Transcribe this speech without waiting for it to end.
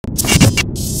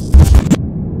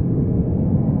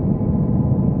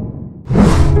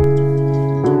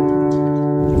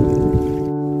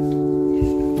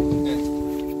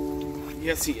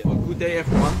see it. Well, good day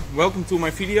everyone, welcome to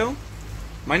my video.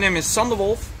 My name is Sander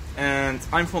Wolf and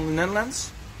I'm from the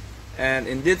Netherlands. And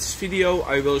in this video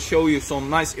I will show you some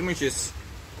nice images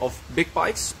of big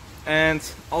pikes. And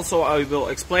also I will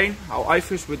explain how I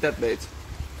fish with deadbait.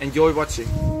 Enjoy watching.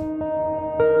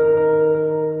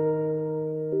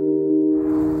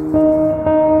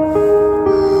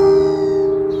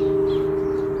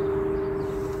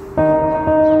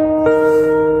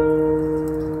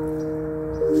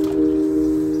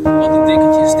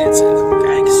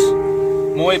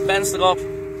 Mooie pens erop.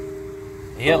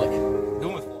 Heerlijk.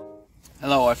 Doen we het voor.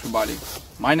 Hello everybody.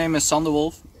 My name is Sander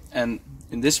Wolf and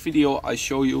in this video I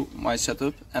show you my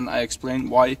setup and I explain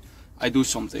why I do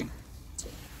something.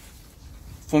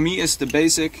 For me it's the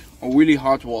basic a really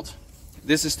hard rod.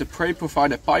 This is the prey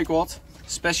provider pike rod,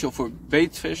 special for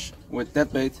bait fish with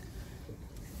deadbait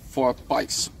for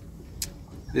pikes.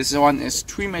 This one is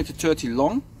 3.30 m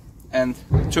long and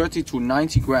 30 to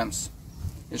 90 grams.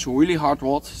 It's a really hard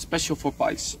rod, special for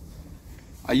pikes.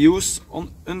 I use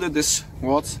under this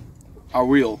rod a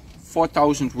reel,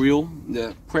 4000 reel,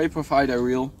 the prey provider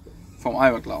reel from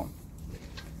Katalog.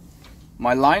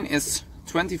 My line is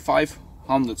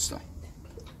 2500ste.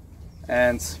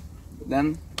 And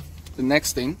then the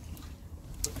next thing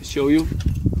I show you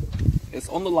is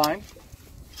on the line.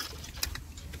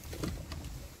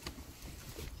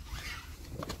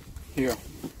 Here,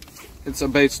 it's a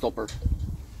bait stopper.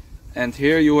 And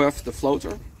here you have the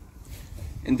floater.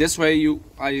 In this way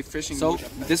I fishing. So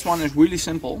this one is really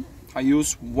simple. I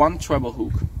use one treble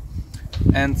hook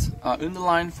and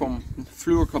underline from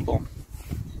fluorocarbon.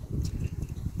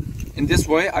 In this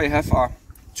way I have a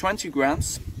 20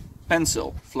 grams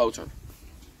pencil floater.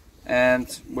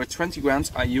 And with 20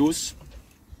 grams I use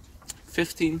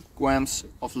 15 grams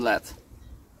of lead.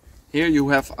 Here you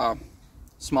have a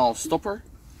small stopper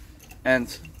and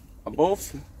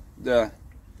above the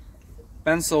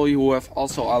pencil you have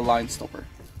also a line stopper.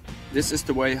 This is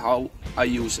the way how I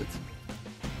use it.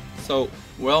 So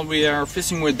while we are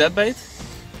fishing with deadbait,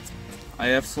 I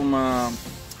have some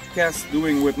casts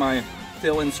doing with my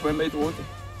tail in swim bait water,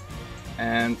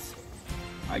 and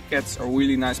I catch a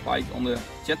really nice pike on the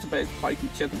chatterbait, pikey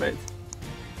chatterbait,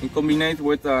 in combination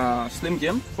with Slim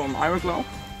Jim from Katalog.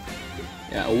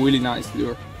 Yeah, a really nice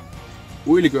lure,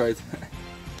 really great.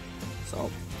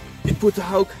 So we put the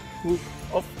hook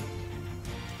off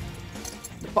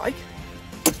the pike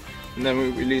and then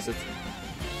we release it.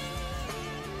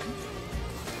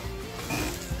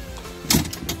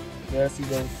 There he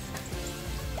goes.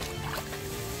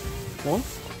 One.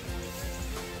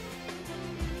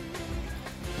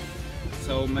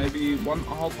 So maybe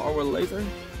 1.5 hours later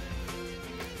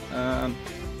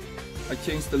I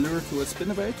changed the lure to a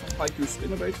spinnerbait, a Pike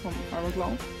spinnerbait from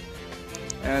Katalog,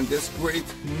 and this great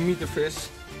meter fish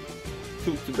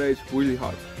took the bait really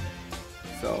hard.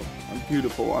 So a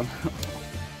beautiful one.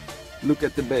 Look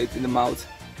at the bait in the mouth.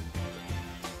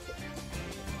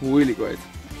 Really great.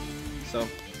 So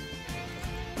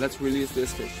let's release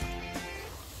this fish.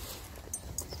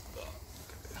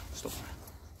 Stop.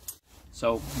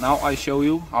 So now I show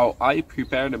you how I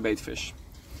prepare the bait fish.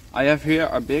 I have here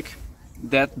a big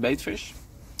dead bait fish.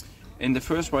 In the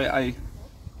first way I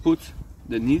put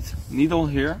the needle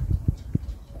here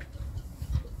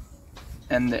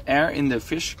and the air in the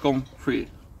fish come free,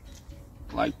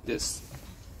 like this.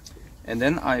 And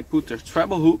then I put the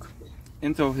treble hook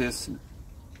into his,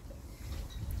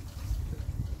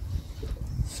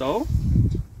 so.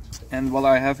 And what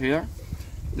I have here,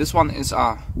 this one is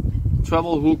a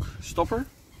treble hook stopper.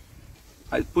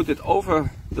 I put it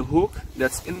over the hook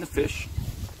that's in the fish,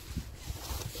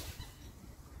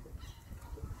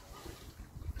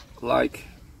 like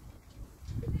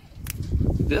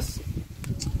this.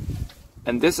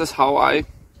 And this is how I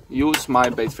use my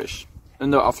bait fish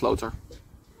under a floater.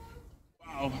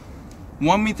 Wow,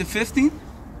 1.15 m,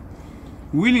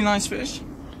 really nice fish,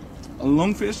 a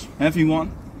long fish, heavy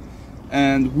one,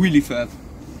 and really fat.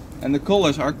 And the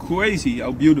colors are crazy,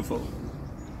 how beautiful.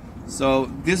 So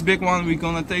this big one we're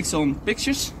gonna take some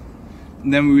pictures,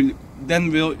 and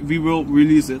then we will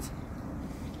release it.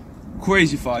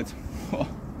 Crazy fight.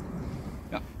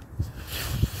 Yeah.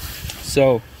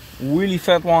 So really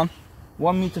fat one.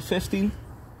 1.15 m.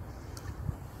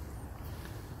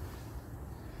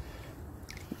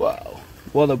 Wow,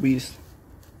 what a beast.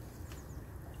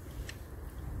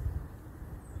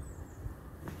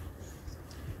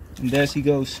 And there he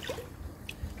goes.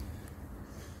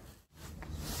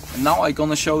 And now I'm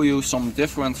gonna show you some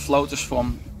different floaters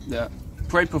from the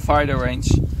prey provider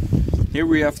range. Here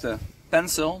we have the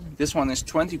pencil. This one is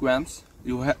 20 grams.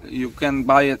 You can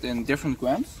buy it in different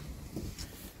grams.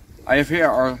 I have here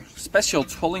our special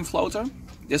trolling floater.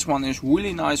 This one is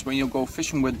really nice when you go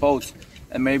fishing with boat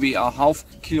and maybe a half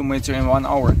kilometer in 1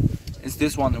 hour. Is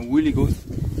this one really good?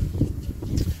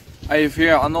 I have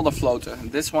here another floater.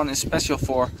 This one is special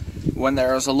for when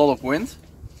there is a lot of wind.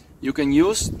 You can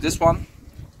use this one,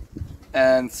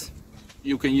 and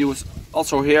you can use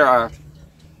also here a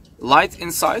light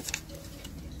inside.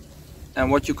 And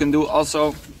what you can do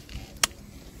also,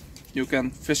 you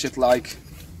can fish it like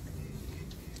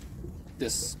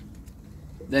this.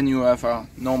 Then you have a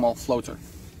normal floater.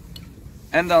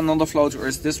 And another floater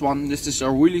is this one. This is a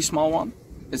really small one.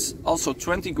 It's also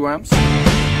 20 grams,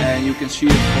 and you can see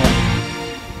it for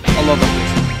a lot of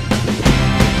it.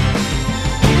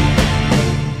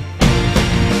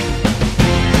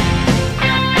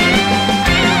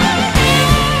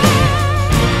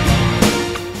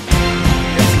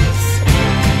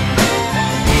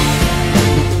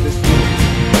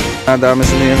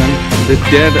 Dames en heren, de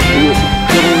derde uur.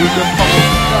 Er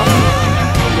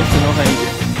ligt er nog eentje.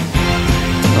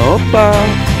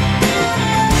 Hoppa!